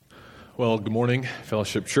Well, good morning,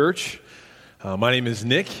 Fellowship Church. My name is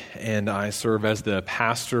Nick, and I serve as the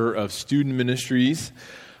pastor of student ministries,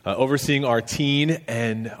 overseeing our teen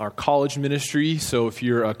and our college ministry. So if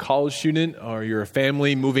you're a college student or you're a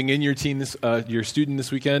family moving in your student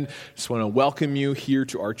this weekend, just want to welcome you here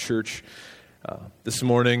to our church this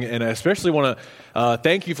morning. And I especially want to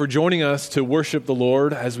thank you for joining us to worship the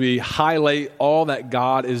Lord as we highlight all that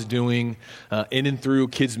God is doing in and through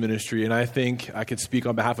kids ministry. And I think I could speak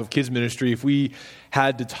on behalf of kids ministry. If we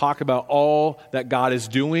had to talk about all that God is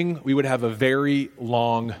doing, we would have a very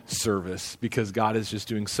long service because God is just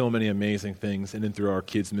doing so many amazing things in and through our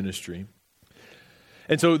kids ministry.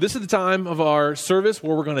 And so this is the time of our service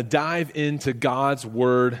where we're going to dive into God's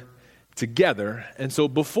Word together. And so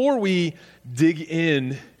before we dig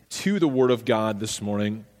in to the Word of God this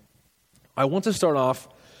morning, I want to start off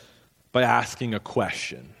by asking a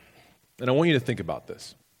question. And I want you to think about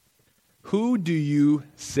this. Who do you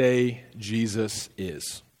say Jesus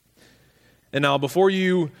is? And now before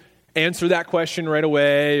you answer that question right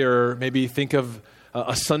away, or maybe think of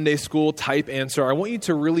a Sunday school type answer, I want you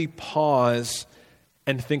to really pause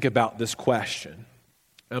and think about this question.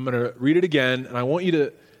 I'm going to read it again, and I want you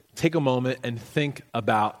to take a moment and think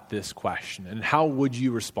about this question. And how would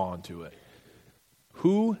you respond to it?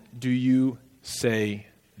 Who do you say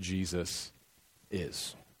Jesus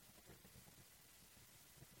is?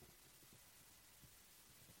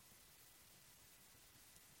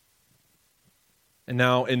 And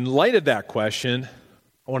now, in light of that question,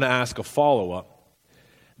 I want to ask a follow-up.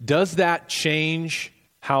 Does that change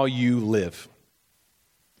how you live?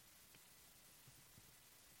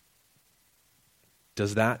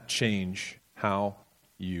 Does that change how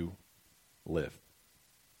you live?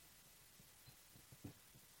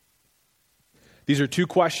 These are two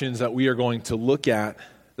questions that we are going to look at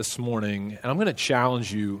this morning, and I'm going to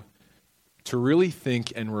challenge you to really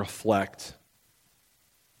think and reflect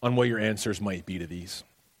on what your answers might be to these.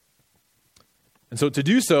 And so to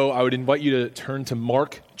do so, I would invite you to turn to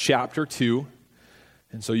Mark chapter 2.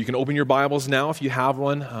 And so you can open your Bibles now if you have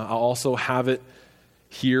one. I'll also have it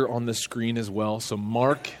here on the screen as well. So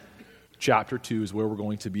Mark chapter 2 is where we're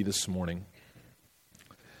going to be this morning.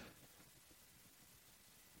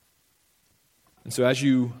 And so as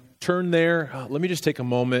you turn there, let me just take a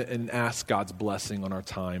moment and ask God's blessing on our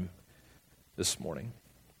time this morning.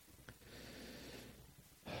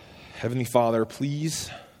 Heavenly Father, please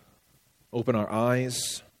open our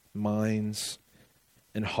eyes, minds,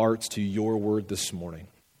 and hearts to your word this morning.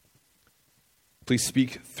 Please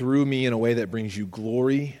speak through me in a way that brings you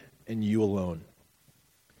glory and you alone.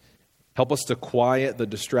 Help us to quiet the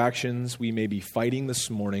distractions we may be fighting this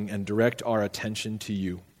morning and direct our attention to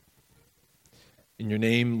you. In your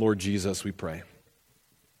name, Lord Jesus, we pray.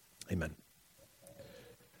 Amen.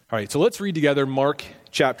 All right, so let's read together Mark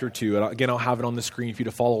chapter 2. And again, I'll have it on the screen for you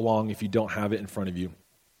to follow along if you don't have it in front of you.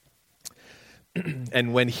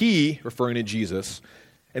 And when he, referring to Jesus,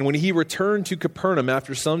 and when he returned to Capernaum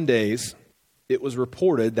after some days, it was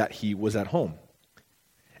reported that he was at home,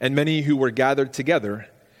 and many who were gathered together,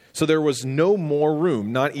 so there was no more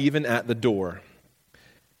room, not even at the door.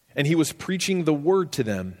 And he was preaching the word to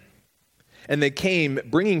them. And they came,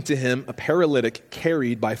 bringing to him a paralytic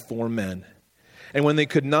carried by 4 men. And when they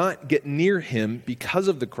could not get near him because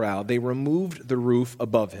of the crowd, they removed the roof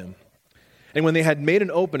above him. And when they had made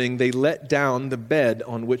an opening, they let down the bed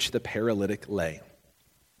on which the paralytic lay.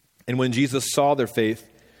 And when Jesus saw their faith,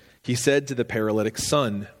 he said to the paralytic,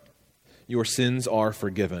 "Son, your sins are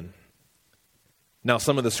forgiven." Now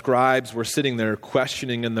some of the scribes were sitting there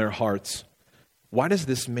questioning in their hearts, "Why does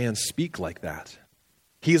this man speak like that?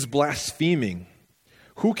 He is blaspheming.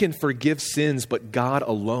 Who can forgive sins but God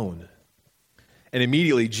alone?" And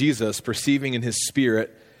immediately Jesus, perceiving in his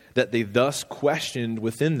spirit that they thus questioned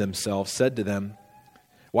within themselves, said to them,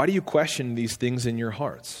 "Why do you question these things in your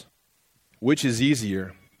hearts? Which is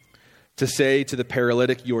easier, to say to the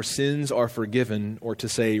paralytic, 'Your sins are forgiven,' or to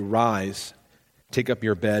say, 'Rise, take up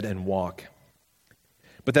your bed and walk'?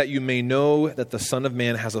 But that you may know that the Son of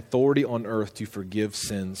Man has authority on earth to forgive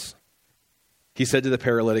sins." He said to the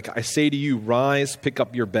paralytic, "I say to you, rise, pick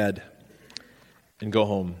up your bed, and go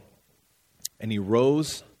home." And he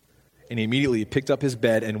rose, and he immediately picked up his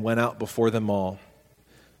bed and went out before them all,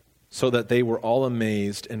 so that they were all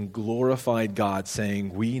amazed and glorified God,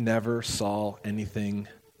 saying, "We never saw anything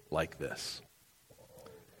like this."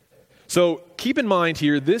 So keep in mind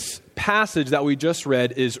here, this passage that we just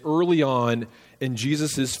read is early on in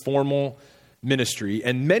Jesus' formal ministry,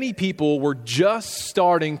 and many people were just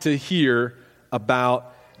starting to hear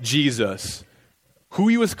about Jesus, who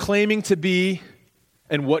he was claiming to be,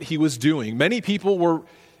 and what he was doing. Many people were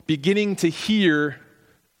beginning to hear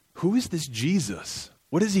who is this Jesus?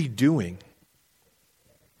 What is he doing?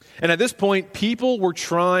 And at this point, people were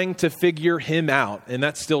trying to figure him out, and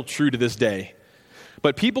that's still true to this day.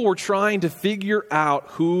 But people were trying to figure out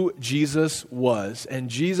who Jesus was, and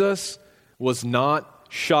Jesus was not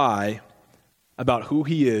shy about who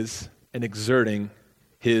he is and exerting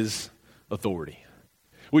his authority.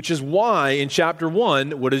 Which is why in chapter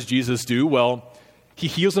 1, what does Jesus do? Well, he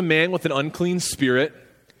heals a man with an unclean spirit.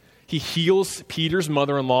 He heals Peter's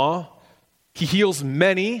mother-in-law. He heals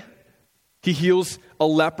many. He heals a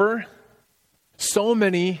leper. So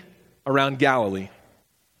many around Galilee.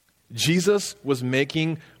 Jesus was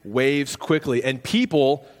making waves quickly, and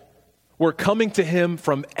people were coming to him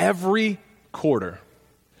from every quarter.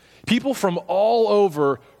 People from all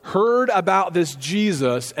over heard about this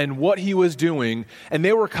Jesus and what he was doing, and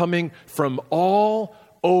they were coming from all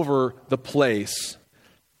over the place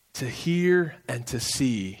to hear and to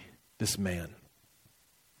see this man.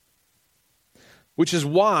 Which is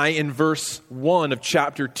why in verse 1 of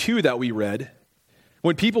chapter 2 that we read,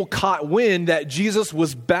 when people caught wind that Jesus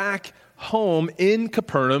was back home in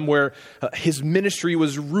Capernaum, where his ministry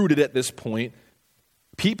was rooted at this point,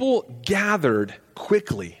 people gathered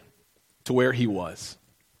quickly to where he was.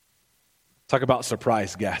 Talk about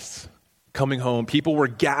surprise guests coming home. People were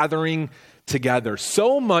gathering together,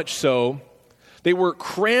 so much so they were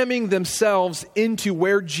cramming themselves into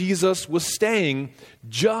where Jesus was staying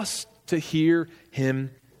just to hear him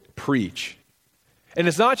preach. And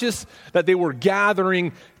it's not just that they were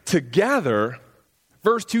gathering together.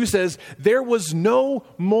 Verse 2 says, there was no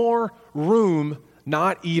more room,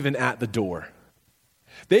 not even at the door.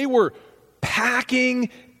 They were packing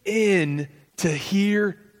in to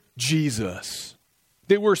hear Jesus.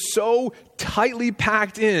 They were so tightly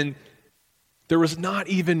packed in, there was not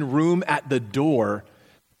even room at the door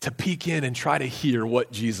to peek in and try to hear what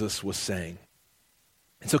Jesus was saying.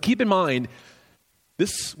 And so keep in mind,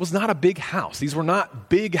 this was not a big house. These were not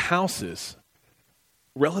big houses,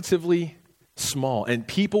 relatively small. And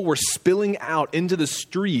people were spilling out into the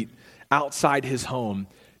street outside his home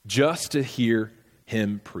just to hear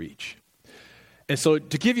him preach. And so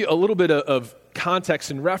to give you a little bit of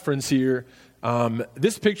context and reference here,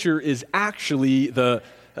 this picture is actually the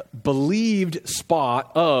believed spot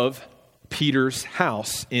of Peter's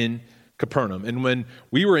house in Capernaum. And when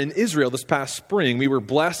we were in Israel this past spring, we were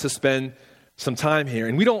blessed to spend some time here.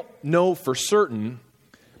 And we don't know for certain,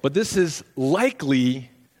 but this is likely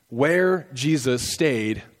where Jesus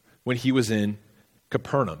stayed when he was in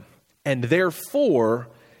Capernaum. And therefore,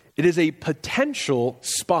 it is a potential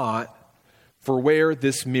spot for where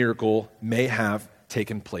this miracle may have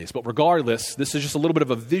taken place. But regardless, this is just a little bit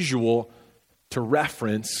of a visual to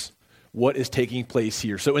reference what is taking place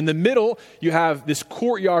here. So in the middle, you have this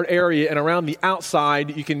courtyard area, and around the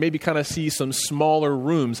outside, you can maybe kind of see some smaller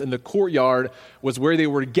rooms. And the courtyard was where they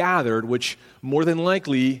were gathered, which more than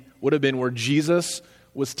likely would have been where Jesus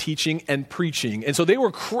was teaching and preaching. And so they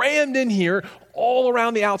were crammed in here all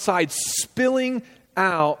around the outside, spilling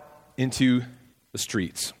out into the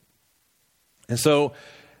streets. And so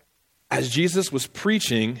as Jesus was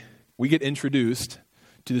preaching, we get introduced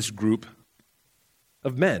to this group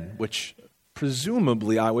of men, which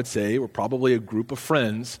presumably I would say were probably a group of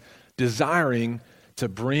friends desiring to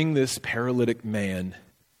bring this paralytic man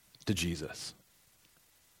to Jesus.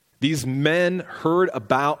 These men heard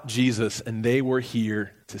about Jesus and they were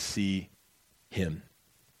here to see him.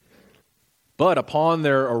 But upon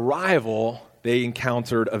their arrival, they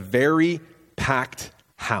encountered a very packed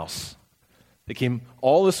house. They came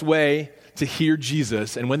all this way to hear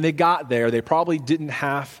Jesus, and when they got there, they probably didn't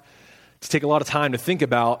have to take a lot of time to think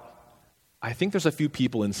about, I think there's a few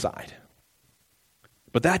people inside.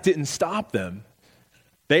 But that didn't stop them.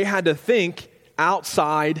 They had to think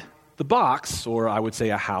outside the box, or I would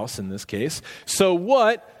say a house in this case. So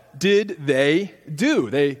what did they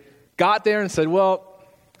do? They got there and said, well,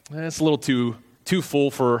 it's a little too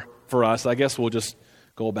full for us. I guess we'll just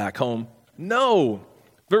go back home. No.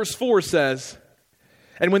 Verse 4 says,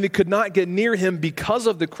 and when they could not get near him because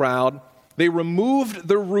of the crowd, they removed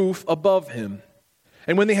the roof above him.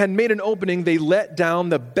 And when they had made an opening, they let down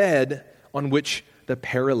the bed on which the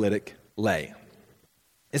paralytic lay.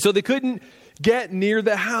 And so they couldn't get near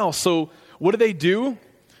the house. So what do?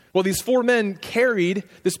 Well, these four men carried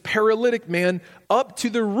this paralytic man up to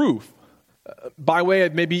the roof by way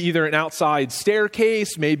of maybe either an outside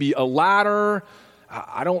staircase, maybe a ladder.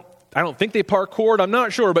 I don't think they parkoured. I'm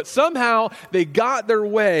not sure. But somehow they got their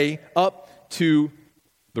way up to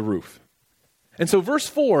the roof. And so verse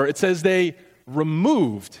 4, it says they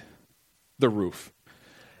removed the roof.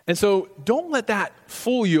 And so don't let that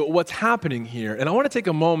fool you at what's happening here. And I want to take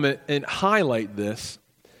a moment and highlight this.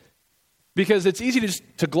 because it's easy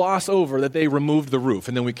to gloss over that they removed the roof,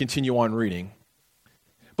 and then we continue on reading.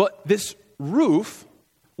 But this roof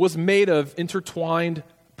was made of intertwined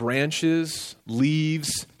branches,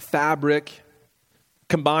 leaves, fabric,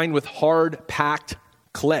 combined with hard, packed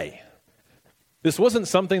clay. This wasn't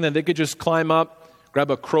something that they could just climb up, grab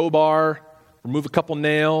a crowbar, remove a couple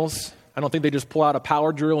nails. I don't think they just pull out a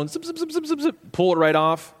power drill and zip, zip, zip, zip, zip, zip, pull it right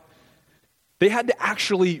off. They had to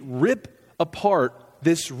actually rip apart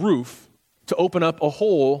this roof to open up a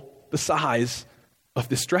hole the size of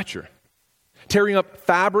this stretcher. Tearing up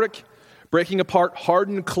fabric, breaking apart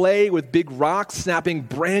hardened clay with big rocks, snapping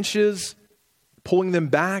branches, pulling them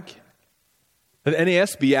back. The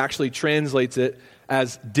NASB actually translates it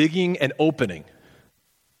as digging and opening.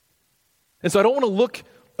 And so I don't want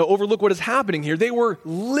to overlook what is happening here. They were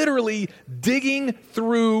literally digging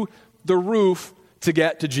through the roof to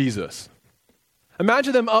get to Jesus.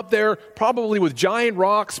 Imagine them up there, probably with giant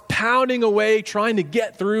rocks, pounding away, trying to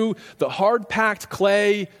get through the hard-packed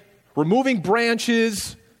clay, removing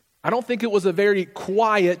branches. I don't think it was a very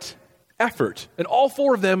quiet effort. And all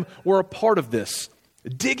four of them were a part of this,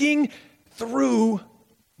 digging through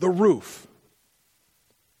the roof.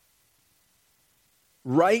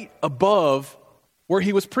 Right above where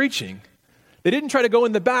he was preaching. They didn't try to go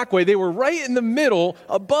in the back way. They were right in the middle,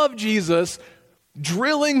 above Jesus,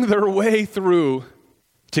 drilling their way through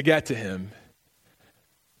to get to him.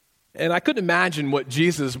 And I couldn't imagine what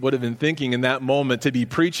Jesus would have been thinking in that moment, to be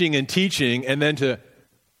preaching and teaching, and then to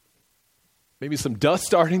maybe some dust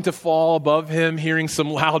starting to fall above him, hearing some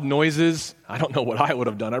loud noises. I don't know what I would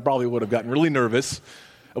have done. I probably would have gotten really nervous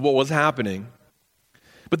of what was happening.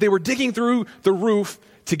 But they were digging through the roof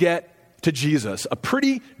to get to Jesus, a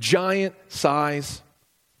pretty giant size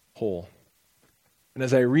hole. And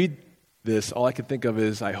as I read this, all I can think of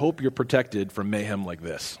is, I hope you're protected from mayhem like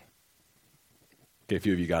this. Okay, a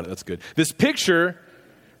few of you got it. That's good. This picture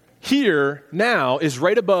here now is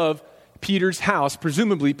right above Peter's house,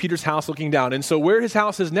 presumably Peter's house looking down. And so where his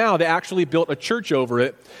house is now, they actually built a church over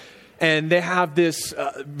it. And they have this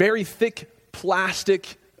very thick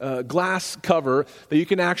plastic glass cover that you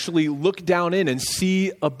can actually look down in and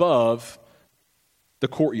see above the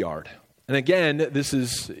courtyard. And again, this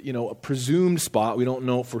is, a presumed spot. We don't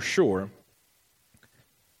know for sure.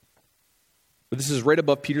 But this is right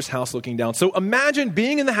above Peter's house looking down. So imagine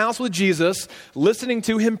being in the house with Jesus, listening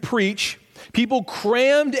to him preach, people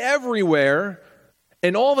crammed everywhere,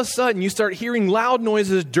 and all of a sudden you start hearing loud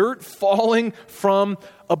noises, dirt falling from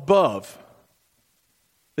above.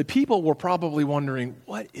 The people were probably wondering,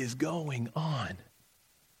 what is going on?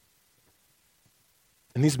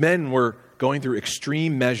 And these men were going through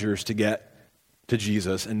extreme measures to get to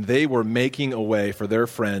Jesus, and they were making a way for their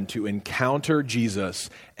friend to encounter Jesus,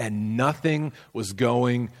 and nothing was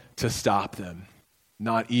going to stop them,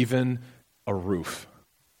 not even a roof.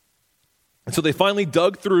 And so they finally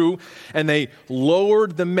dug through, and they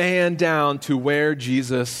lowered the man down to where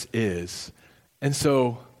Jesus is. And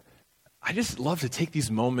so I just love to take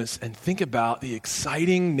these moments and think about the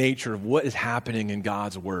exciting nature of what is happening in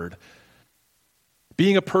God's Word.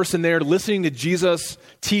 Being a person there, listening to Jesus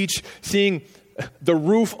teach, seeing the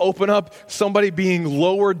roof open up, somebody being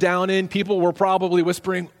lowered down in, people were probably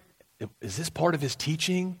whispering, is this part of his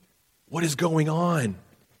teaching? What is going on?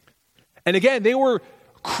 And again, they were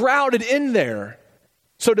crowded in there.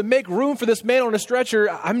 So to make room for this man on a stretcher,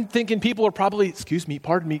 I'm thinking people are probably, excuse me,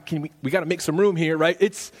 pardon me, we got to make some room here, right?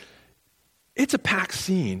 It's a packed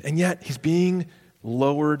scene, and yet he's being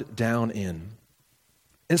lowered down in.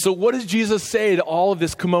 And so what does Jesus say to all of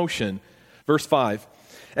this commotion? Verse 5,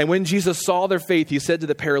 and when Jesus saw their faith, he said to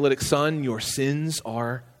the paralytic, son, your sins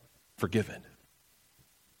are forgiven.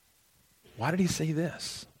 Why did he say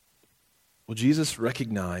this? Well, Jesus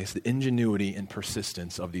recognized the ingenuity and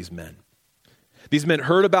persistence of these men. These men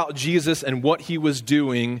heard about Jesus and what he was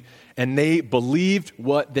doing, and they believed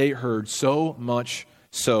what they heard, so much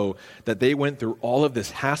so that they went through all of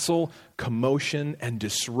this hassle, commotion, and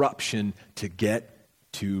disruption to get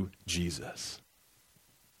to Jesus.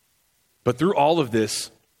 But through all of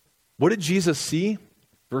this, what did Jesus see?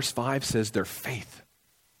 Verse 5 says their faith.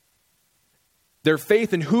 Their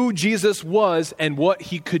faith in who Jesus was and what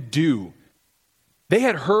he could do. They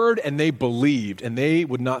had heard and they believed, and they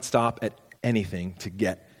would not stop at anything to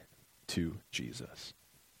get to Jesus.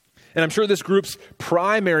 And I'm sure this group's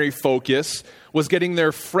primary focus was getting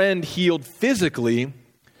their friend healed physically,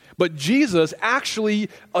 but Jesus actually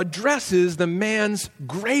addresses the man's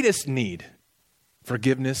greatest need,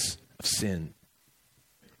 forgiveness of sin.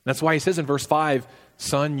 That's why he says in verse 5,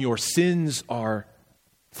 son, your sins are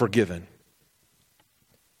forgiven.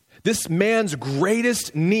 This man's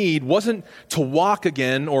greatest need wasn't to walk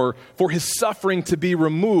again or for his suffering to be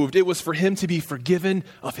removed. It was for him to be forgiven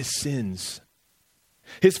of his sins.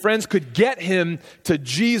 His friends could get him to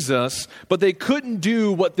Jesus, but they couldn't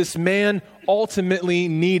do what this man ultimately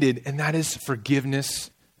needed, and that is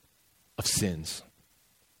forgiveness of sins.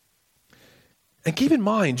 And keep in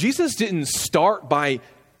mind, Jesus didn't start by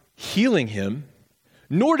healing him,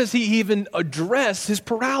 nor does he even address his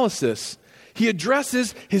paralysis. He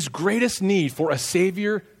addresses his greatest need for a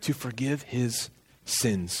Savior to forgive his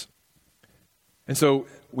sins. And so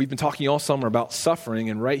we've been talking all summer about suffering,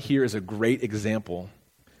 and right here is a great example.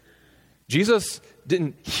 Jesus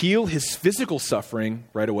didn't heal his physical suffering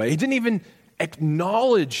right away. He didn't even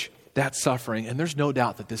acknowledge that suffering, and there's no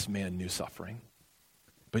doubt that this man knew suffering.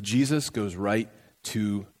 But Jesus goes right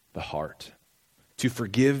to the heart to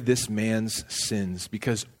forgive this man's sins,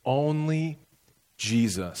 because only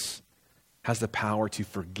Jesus has the power to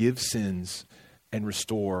forgive sins and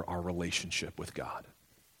restore our relationship with God.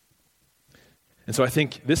 And so I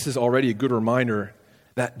think this is already a good reminder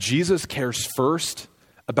that Jesus cares first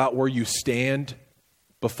about where you stand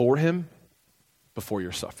before him, before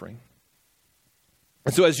your suffering.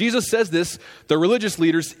 And so as Jesus says this, the religious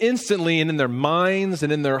leaders instantly and in their minds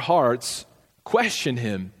and in their hearts question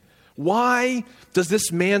him. Why does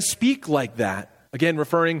this man speak like that? Again,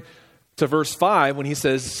 referring to verse 5 when he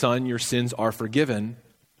says, "Son, your sins are forgiven."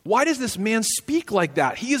 Why does this man speak like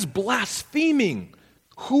that? He is blaspheming.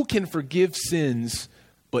 Who can forgive sins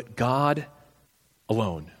but God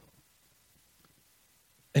alone?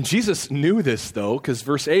 And Jesus knew this, though, because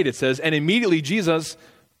verse 8 it says, "And immediately Jesus,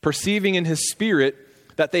 perceiving in his spirit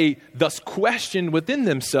that they thus questioned within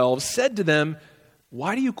themselves, said to them,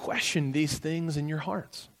 'Why do you question these things in your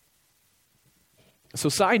hearts?'" So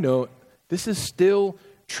side note, this is still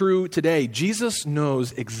true today. Jesus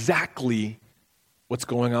knows exactly what's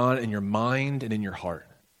going on in your mind and in your heart.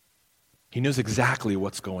 He knows exactly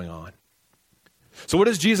what's going on. So what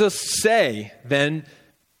does Jesus say then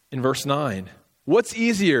in verse 9? What's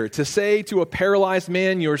easier, to say to a paralyzed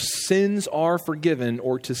man, "Your sins are forgiven,"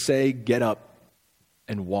 or to say, "Get up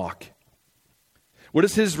and walk"? What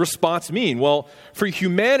does his response mean? Well, for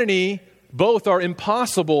humanity, both are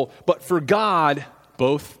impossible, but for God,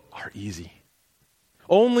 both are easy.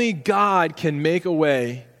 Only God can make a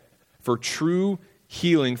way for true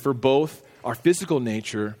healing for both our physical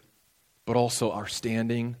nature, but also our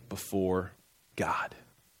standing before God.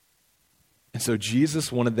 And so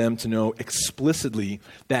Jesus wanted them to know explicitly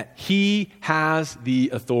that he has the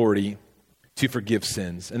authority to forgive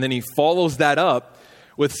sins. And then he follows that up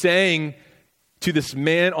with saying to this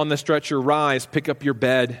man on the stretcher, "Rise, pick up your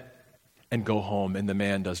bed, and go home." And the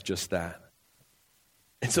man does just that.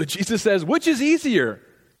 And so Jesus says, which is easier?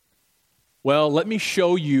 Well, let me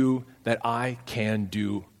show you that I can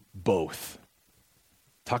do both.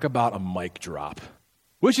 Talk about a mic drop.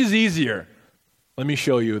 Which is easier? Let me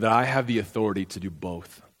show you that I have the authority to do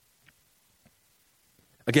both.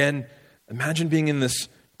 Again, imagine being in this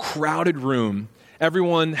crowded room,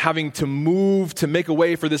 everyone having to move to make a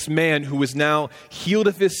way for this man who was now healed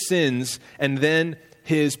of his sins and then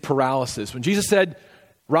his paralysis. When Jesus said,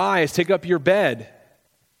 "Rise, take up your bed,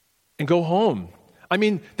 and go home." I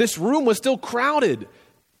mean, this room was still crowded.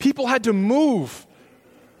 People had to move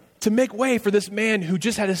to make way for this man who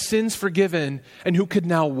just had his sins forgiven and who could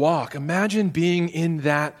now walk. Imagine being in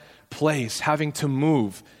that place, having to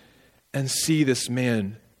move and see this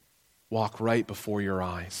man walk right before your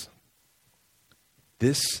eyes.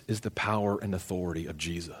 This is the power and authority of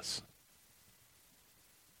Jesus.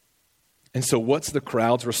 And so what's the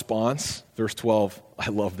crowd's response? Verse 12, I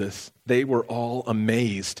love this. They were all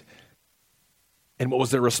amazed. And what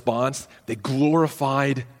was their response? They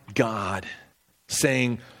glorified God,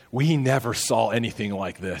 saying, "We never saw anything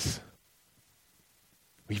like this."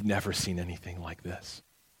 We've never seen anything like this.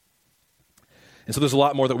 And so there's a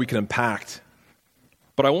lot more that we can unpack.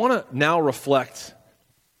 But I want to now reflect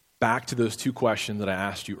back to those two questions that I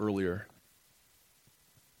asked you earlier.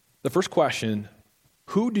 The first question,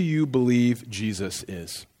 who do you believe Jesus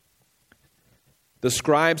is? The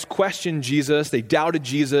scribes questioned Jesus. They doubted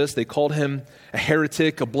Jesus. They called him a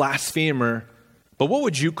heretic, a blasphemer. But what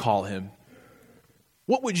would you call him?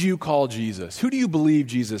 What would you call Jesus? Who do you believe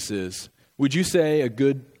Jesus is? Would you say a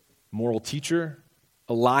good moral teacher,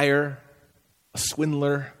 a liar, a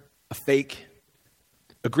swindler, a fake,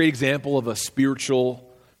 a great example of a spiritual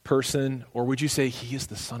person? Or would you say he is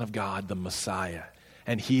the Son of God, the Messiah,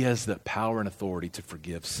 and he has the power and authority to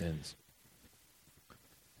forgive sins?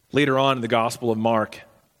 Later on in the Gospel of Mark,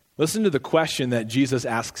 listen to the question that Jesus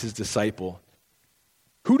asks his disciple.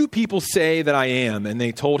 "Who do people say that I am?" And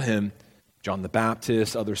they told him, John the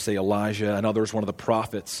Baptist, others say Elijah, and others one of the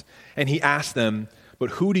prophets. And he asked them, but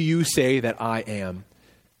who do you say that I am?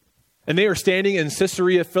 And they are standing in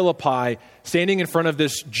Caesarea Philippi, standing in front of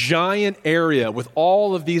this giant area with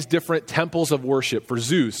all of these different temples of worship for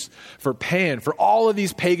Zeus, for Pan, for all of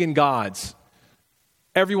these pagan gods.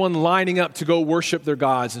 Everyone lining up to go worship their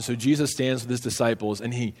gods. And so Jesus stands with his disciples,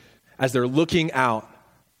 and he, as they're looking out,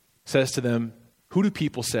 says to them, who do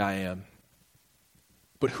people say I am?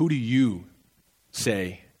 But who do you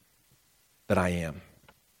say that I am?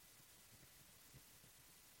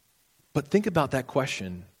 But think about that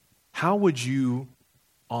question. How would you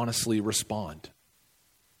honestly respond?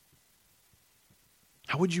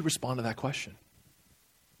 How would you respond to that question?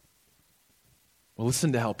 Well,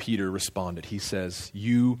 listen to how Peter responded. He says,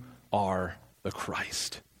 you are the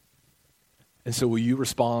Christ. And so will you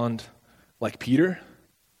respond like Peter?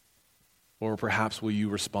 Or perhaps will you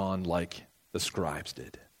respond like the scribes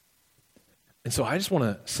did? And so I just want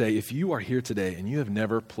to say, if you are here today and you have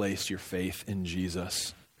never placed your faith in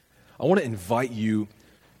Jesus, I want to invite you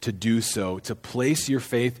to do so, to place your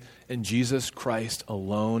faith in Jesus Christ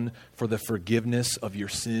alone for the forgiveness of your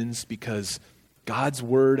sins, because God's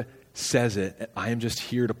word says it, and I am just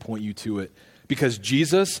here to point you to it. Because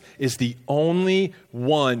Jesus is the only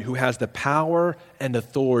one who has the power and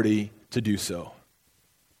authority to do so.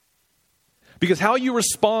 Because how you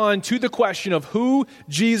respond to the question of who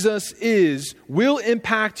Jesus is will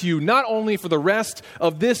impact you not only for the rest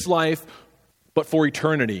of this life, but for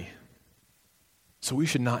eternity. So we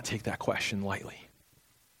should not take that question lightly.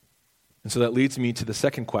 And so that leads me to the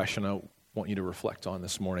second question I want you to reflect on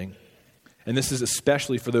this morning. And this is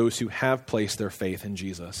especially for those who have placed their faith in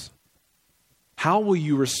Jesus. How will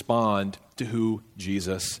you respond to who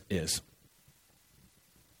Jesus is?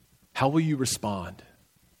 How will you respond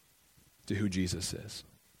to who Jesus is?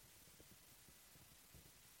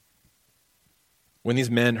 When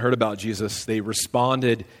these men heard about Jesus, they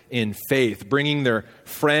responded in faith, bringing their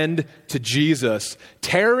friend to Jesus,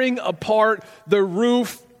 tearing apart the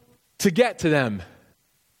roof to get to them.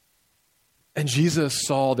 And Jesus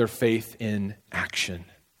saw their faith in action.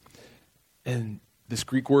 And this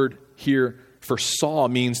Greek word here for saw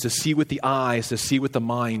means to see with the eyes, to see with the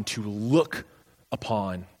mind, to look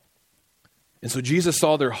upon. And so Jesus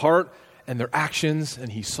saw their heart and their actions,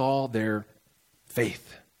 and he saw their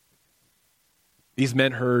faith. These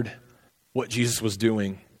men heard what Jesus was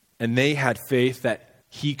doing, and they had faith that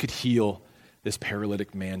he could heal this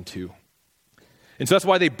paralytic man too. And so that's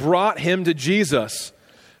why they brought him to Jesus.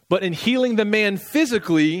 But in healing the man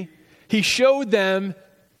physically, he showed them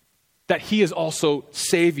that he is also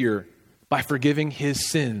Savior by forgiving his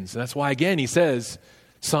sins. And that's why, again, he says,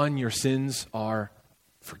 son, your sins are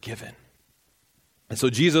forgiven. And so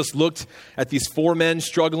Jesus looked at these four men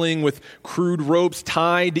struggling with crude ropes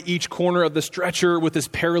tied to each corner of the stretcher with this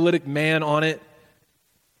paralytic man on it.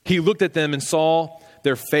 He looked at them and saw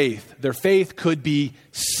their faith. Their faith could be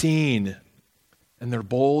seen. And their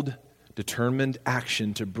bold, determined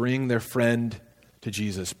action to bring their friend to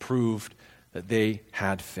Jesus proved that they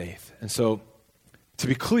had faith. And so, to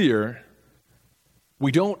be clear,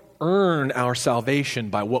 we don't earn our salvation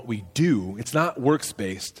by what we do. It's not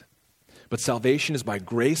works-based. But salvation is by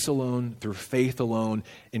grace alone, through faith alone,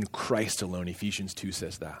 in Christ alone. Ephesians 2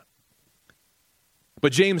 says that.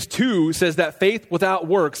 But James 2 says that faith without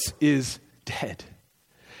works is dead.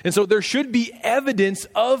 And so there should be evidence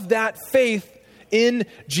of that faith in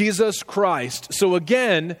Jesus Christ. So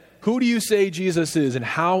again, who do you say Jesus is, and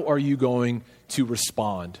how are you going to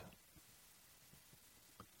respond?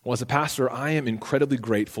 Well, as a pastor, I am incredibly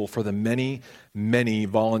grateful for the many, many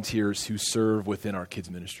volunteers who serve within our kids'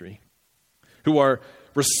 ministry, who are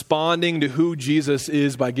responding to who Jesus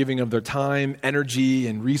is by giving of their time, energy,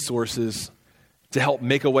 and resources to help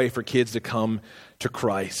make a way for kids to come to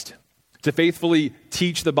Christ, to faithfully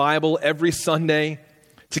teach the Bible every Sunday,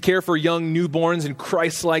 to care for young newborns in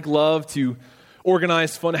Christ-like love, to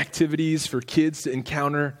organize fun activities for kids to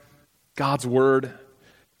encounter God's Word,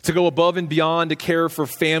 to go above and beyond to care for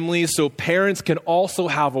families so parents can also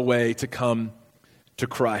have a way to come to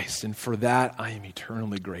Christ. And for that, I am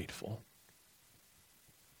eternally grateful.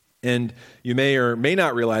 And you may or may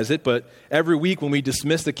not realize it, but every week when we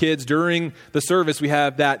dismiss the kids during the service, we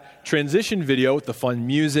have that transition video with the fun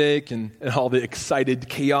music and all the excited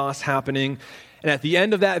chaos happening. And at the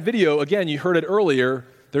end of that video, again, you heard it earlier,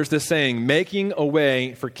 there's this saying, making a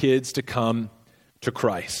way for kids to come to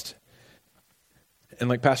Christ. And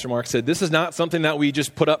like Pastor Mark said, this is not something that we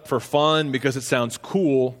just put up for fun because it sounds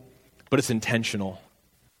cool, but it's intentional.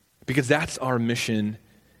 Because that's our mission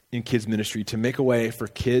in kids ministry, to make a way for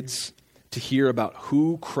kids to hear about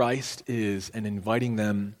who Christ is and inviting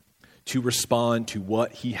them to respond to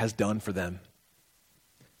what he has done for them.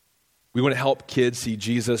 We want to help kids see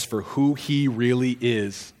Jesus for who he really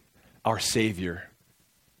is, our Savior,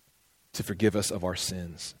 to forgive us of our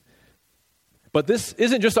sins. But this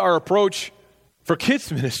isn't just our approach for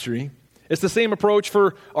kids ministry. It's the same approach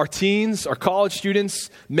for our teens, our college students,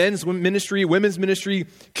 men's ministry, women's ministry,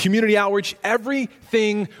 community outreach.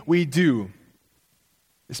 Everything we do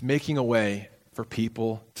is making a way for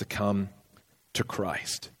people to come to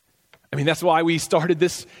Christ. I mean, that's why we started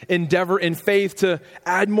this endeavor in faith to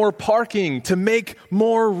add more parking, to make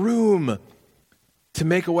more room, to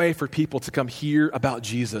make a way for people to come hear about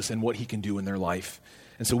Jesus and what he can do in their life.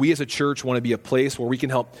 And so we as a church want to be a place where we can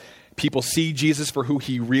help people see Jesus for who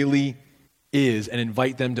he really is and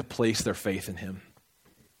invite them to place their faith in him.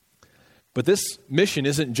 But this mission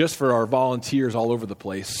isn't just for our volunteers all over the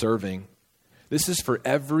place serving. This is for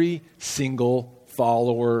every single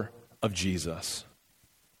follower of Jesus.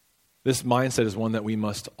 This mindset is one that we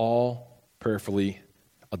must all prayerfully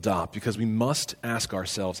adopt, because we must ask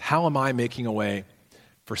ourselves, how am I making a way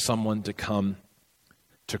for someone to come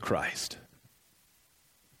to Christ?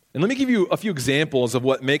 And let me give you a few examples of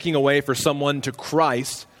what making a way for someone to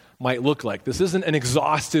Christ might look like. This isn't an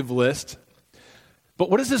exhaustive list, but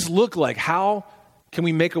what does this look like? How can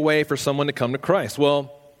we make a way for someone to come to Christ?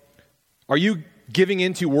 Well, are you giving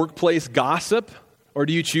into workplace gossip, or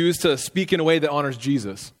do you choose to speak in a way that honors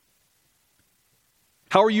Jesus?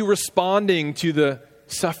 How are you responding to the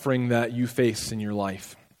suffering that you face in your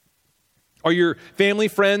life? Are your family,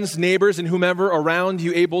 friends, neighbors, and whomever around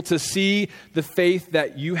you able to see the faith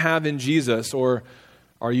that you have in Jesus, or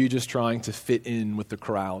are you just trying to fit in with the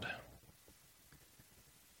crowd?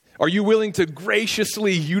 Are you willing to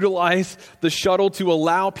graciously utilize the shuttle to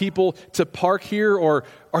allow people to park here, or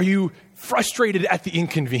are you frustrated at the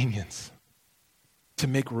inconvenience to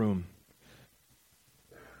make room?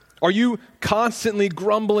 Are you constantly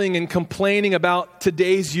grumbling and complaining about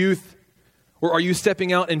today's youth, or are you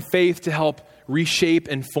stepping out in faith to help reshape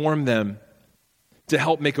and form them, to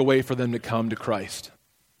help make a way for them to come to Christ?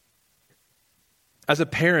 As a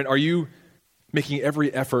parent, are you making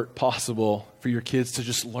every effort possible for your kids to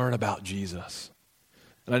just learn about Jesus?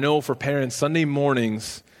 And I know for parents, Sunday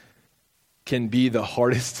mornings can be the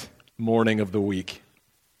hardest morning of the week.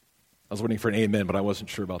 I was waiting for an amen, but I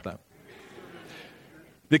wasn't sure about that.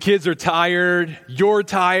 The kids are tired, you're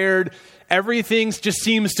tired, everything just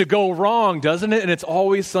seems to go wrong, doesn't it? And it's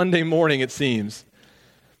always Sunday morning, it seems.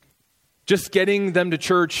 Just getting them to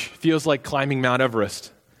church feels like climbing Mount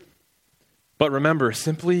Everest. But remember,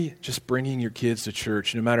 simply just bringing your kids to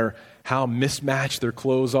church, no matter how mismatched their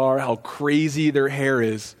clothes are, how crazy their hair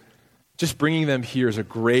is, just bringing them here is a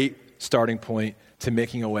great starting point to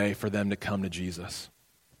making a way for them to come to Jesus.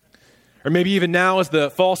 Or maybe even now, as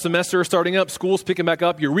the fall semester is starting up, school's picking back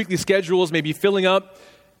up, your weekly schedules may be filling up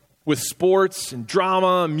with sports and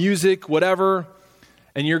drama, music, whatever,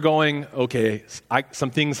 and you're going, okay,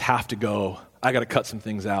 some things have to go. I got to cut some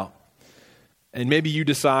things out. And maybe you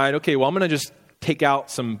decide, okay, well, I'm going to just take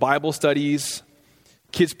out some Bible studies,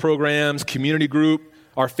 kids programs, community group,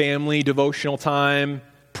 our family devotional time,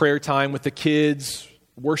 prayer time with the kids,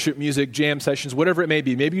 worship music, jam sessions, whatever it may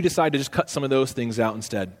be. Maybe you decide to just cut some of those things out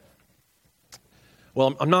instead.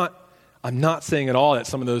 Well, I'm not saying at all that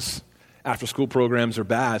some of those after-school programs are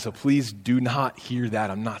bad, so please do not hear that.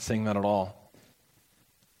 I'm not saying that at all.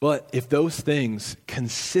 But if those things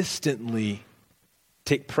consistently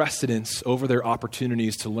take precedence over their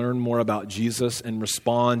opportunities to learn more about Jesus and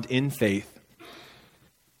respond in faith,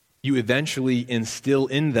 you eventually instill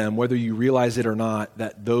in them, whether you realize it or not,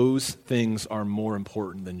 that those things are more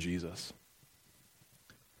important than Jesus.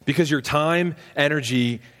 Because your time,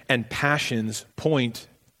 energy, and passions point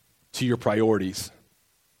to your priorities.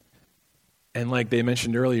 And like they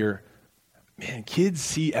mentioned earlier, man, kids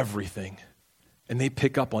see everything, and they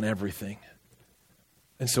pick up on everything.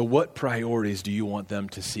 And so what priorities do you want them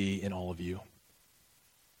to see in all of you?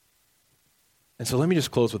 And so let me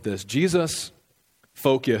just close with this. Jesus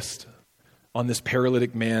focused on this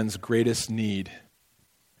paralytic man's greatest need,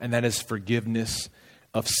 and that is forgiveness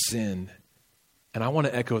of sin. And I want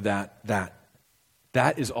to echo that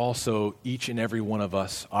is also each and every one of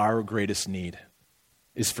us, our greatest need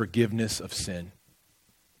is forgiveness of sin.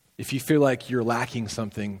 If you feel like you're lacking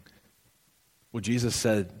something, well, Jesus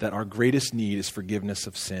said that our greatest need is forgiveness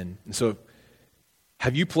of sin. And so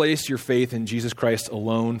have you placed your faith in Jesus Christ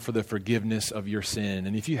alone for the forgiveness of your sin?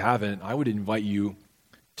 And if you haven't, I would invite you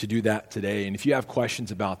to do that today. And if you have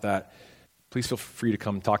questions about that, please feel free to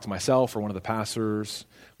come talk to myself or one of the pastors.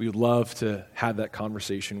 We would love to have that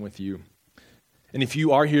conversation with you. And if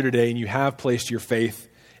you are here today and you have placed your faith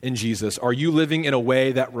in Jesus? Are you living in a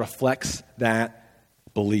way that reflects that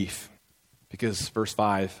belief? Because verse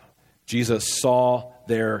 5, Jesus saw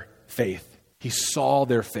their faith. He saw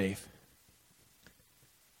their faith.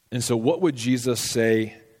 And so what would Jesus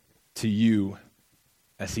say to you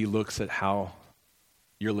as he looks at how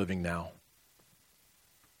you're living now?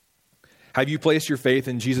 Have you placed your faith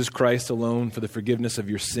in Jesus Christ alone for the forgiveness of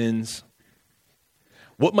your sins?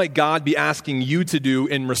 What might God be asking you to do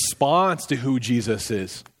in response to who Jesus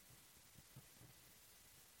is?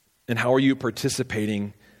 And how are you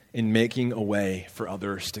participating in making a way for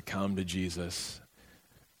others to come to Jesus?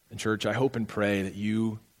 And church, I hope and pray that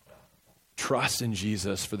you trust in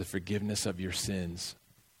Jesus for the forgiveness of your sins,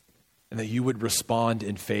 and that you would respond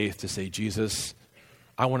in faith to say, Jesus,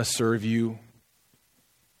 I want to serve you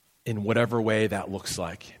in whatever way that looks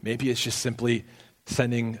like. Maybe it's just simply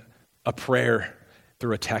sending a prayer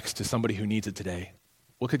through a text to somebody who needs it today.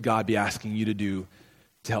 What could God be asking you to do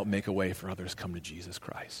to help make a way for others to come to Jesus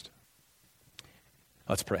Christ?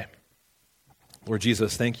 Let's pray. Lord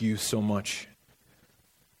Jesus, thank you so much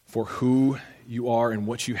for who you are and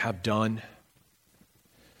what you have done.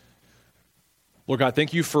 Lord God,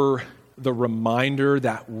 thank you for the reminder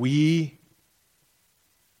that we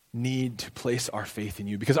need to place our faith in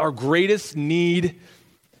you, because our greatest need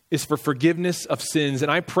is for forgiveness of sins.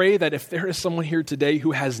 And I pray that if there is someone here today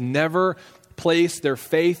who has never placed their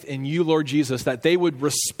faith in you, Lord Jesus, that they would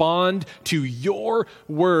respond to your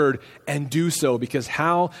word and do so, because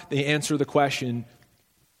how they answer the question,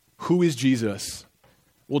 who is Jesus,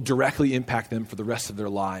 will directly impact them for the rest of their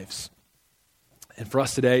lives. And for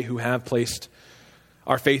us today who have placed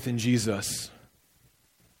our faith in Jesus,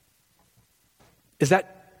 is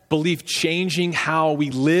that belief changing how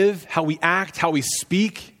we live, how we act, how we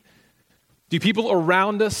speak? Do people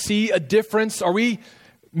around us see a difference? Are we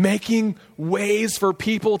making ways for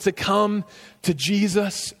people to come to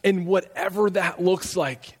Jesus in whatever that looks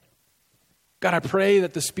like? God, I pray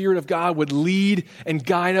that the Spirit of God would lead and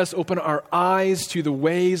guide us, open our eyes to the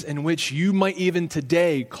ways in which you might even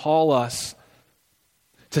today call us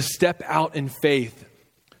to step out in faith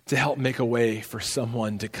to help make a way for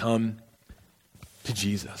someone to come to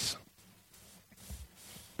Jesus.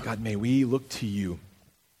 God, may we look to you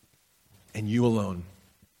and you alone.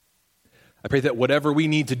 I pray that whatever we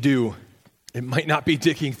need to do, it might not be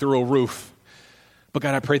digging through a roof, but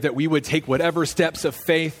God, I pray that we would take whatever steps of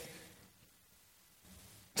faith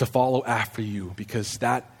to follow after you, because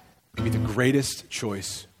that would be the greatest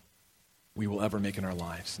choice we will ever make in our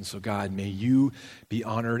lives. And so God, may you be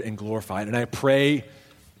honored and glorified. And I pray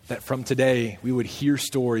that from today we would hear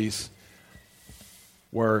stories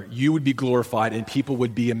where you would be glorified and people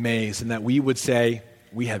would be amazed, and that we would say,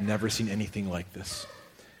 we have never seen anything like this.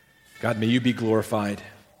 God, may you be glorified.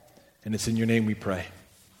 And it's in your name we pray.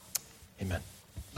 Amen.